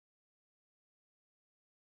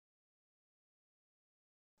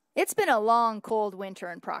It's been a long, cold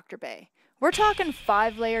winter in Proctor Bay. We're talking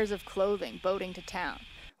 5 layers of clothing boating to town,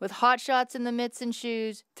 with hot shots in the mitts and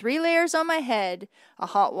shoes, 3 layers on my head, a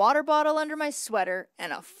hot water bottle under my sweater,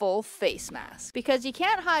 and a full face mask. Because you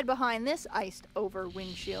can't hide behind this iced-over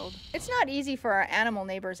windshield. It's not easy for our animal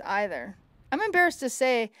neighbors either. I'm embarrassed to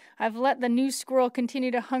say I've let the new squirrel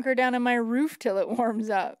continue to hunker down on my roof till it warms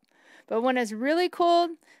up. But when it's really cold,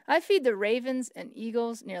 I feed the ravens and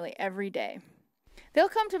eagles nearly every day. They'll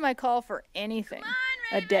come to my call for anything.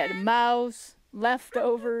 A dead mouse,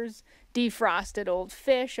 leftovers, defrosted old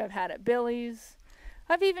fish I've had at Billy's.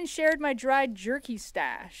 I've even shared my dried jerky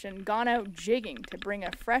stash and gone out jigging to bring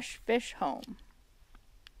a fresh fish home.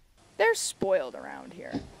 They're spoiled around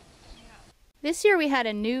here. This year we had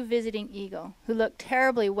a new visiting eagle who looked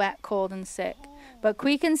terribly wet, cold, and sick. But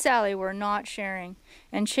Queek and Sally were not sharing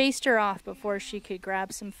and chased her off before she could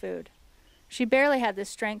grab some food. She barely had the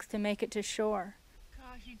strength to make it to shore.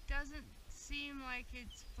 Gosh, it doesn't seem like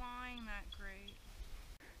it's flying that great.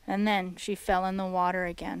 And then she fell in the water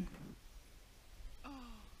again. Oh,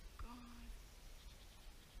 God.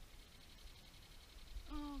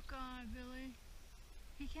 Oh, God, Billy.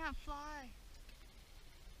 He can't fly.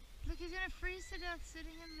 Look, he's gonna freeze to death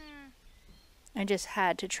sitting in there. I just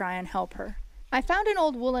had to try and help her. I found an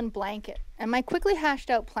old woolen blanket, and my quickly hashed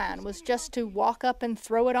out plan was just to walk up and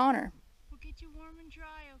throw it on her. We'll get you warm and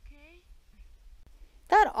dry, okay?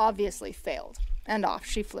 That obviously failed, and off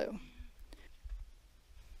she flew.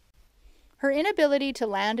 Her inability to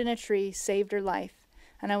land in a tree saved her life,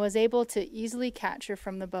 and I was able to easily catch her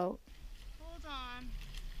from the boat. Hold on.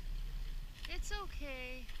 It's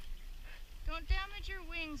okay. Don't damage your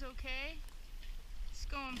wings, okay? It's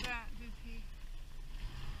going back, Boopy.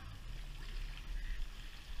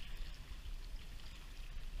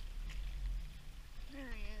 There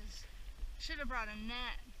he is. Should have brought a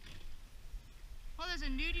net. Oh, there's a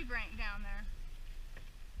nudibranch down there.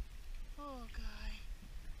 Oh, God.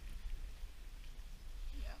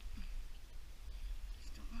 Yep.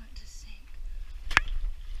 Just don't want it to sink.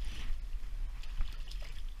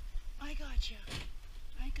 I got you.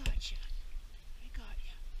 I got you. I got you.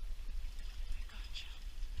 I got you.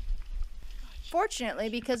 I got you. Fortunately,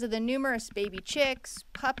 because of the numerous baby chicks,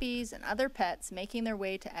 puppies, and other pets making their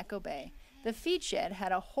way to Echo Bay, the feed shed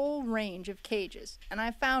had a whole range of cages, and I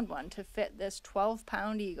found one to fit this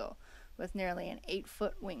 12-pound eagle with nearly an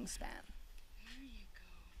 8-foot wingspan. There you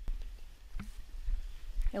go.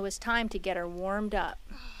 It was time to get her warmed up.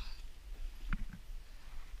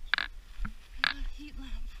 I got a heat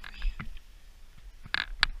lamp for you.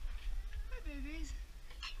 Hi, babies.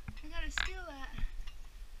 I gotta steal that.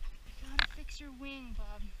 I gotta fix your wing,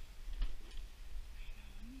 Bob. Let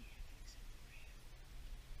me fix it for you.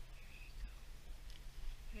 There you go.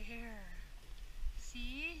 There.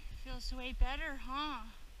 See? Feels way better, huh?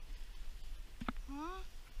 Huh?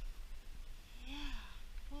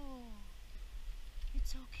 Yeah. Oh.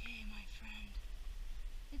 It's okay, my friend.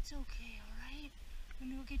 It's okay, alright? I'm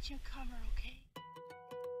gonna go get you a cover, okay?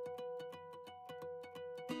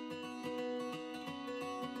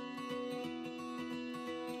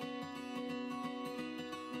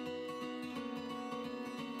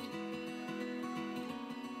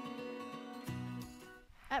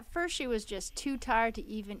 At first, she was just too tired to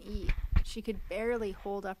even eat. She could barely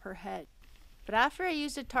hold up her head. But after I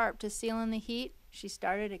used a tarp to seal in the heat, she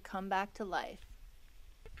started to come back to life.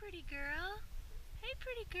 Hey, pretty girl. Hey,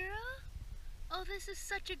 pretty girl. Oh, this is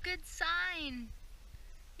such a good sign.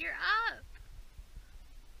 You're up.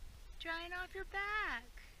 Drying off your back.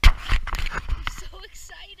 I'm so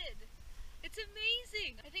excited. It's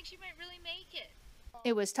amazing. I think she might really make it.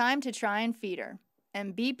 It was time to try and feed her,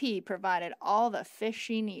 and BP provided all the fish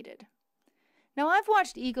she needed. Now, I've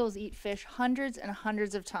watched eagles eat fish hundreds and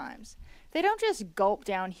hundreds of times. They don't just gulp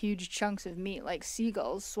down huge chunks of meat like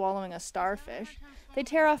seagulls swallowing a starfish. They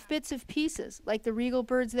tear off bits of pieces like the regal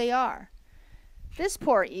birds they are. This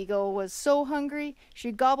poor eagle was so hungry,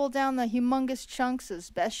 she gobbled down the humongous chunks as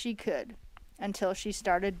best she could, until she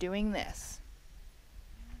started doing this.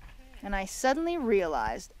 And I suddenly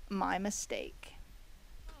realized my mistake.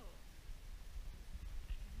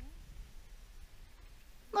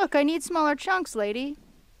 Look, I need smaller chunks, lady.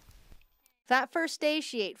 That first day,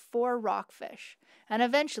 she ate 4 rockfish, and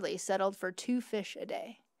eventually settled for 2 fish a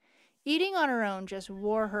day. Eating on her own just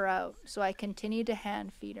wore her out, so I continued to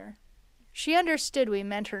hand feed her. She understood we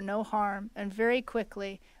meant her no harm, and very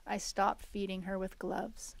quickly, I stopped feeding her with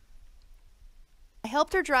gloves. I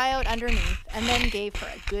helped her dry out underneath, and then gave her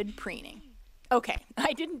a good preening. Okay,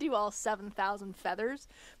 I didn't do all 7,000 feathers,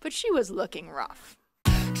 but she was looking rough.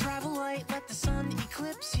 Travel light, let the sun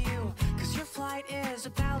eclipse you, 'cause your flight is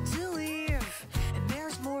about to leave, and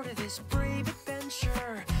there's more to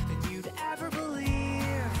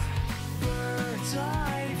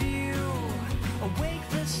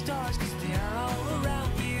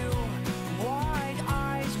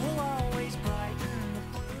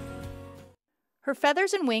Her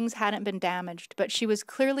feathers and wings hadn't been damaged, but she was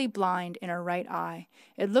clearly blind in her right eye.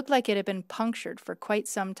 It looked like it had been punctured for quite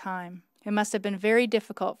some time. It must have been very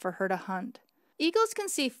difficult for her to hunt. Eagles can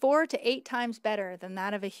see 4 to 8 times better than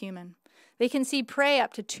that of a human. They can see prey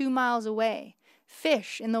up to 2 miles away,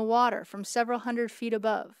 fish in the water from several hundred feet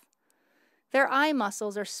above. Their eye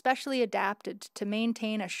muscles are specially adapted to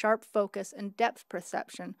maintain a sharp focus and depth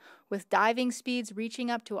perception, with diving speeds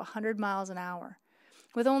reaching up to 100 miles an hour.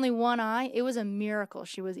 With only one eye, it was a miracle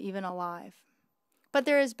she was even alive. But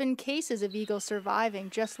there has been cases of eagles surviving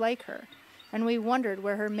just like her, and we wondered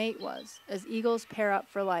where her mate was, as eagles pair up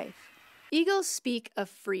for life. Eagles speak of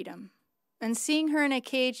freedom, and seeing her in a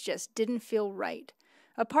cage just didn't feel right.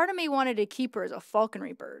 A part of me wanted to keep her as a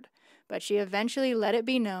falconry bird, but she eventually let it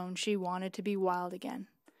be known she wanted to be wild again.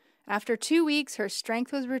 After 2 weeks, her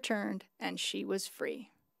strength was returned, and she was free.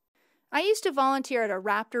 I used to volunteer at a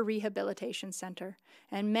raptor rehabilitation center,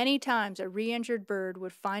 and many times a re-injured bird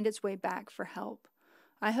would find its way back for help.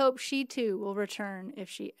 I hope she too will return if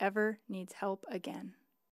she ever needs help again.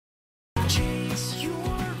 Chase your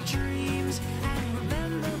dreams and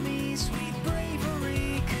remember me, sweet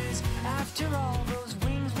bravery, 'cause after all those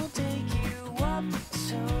wings will take you up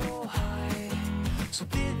so high. So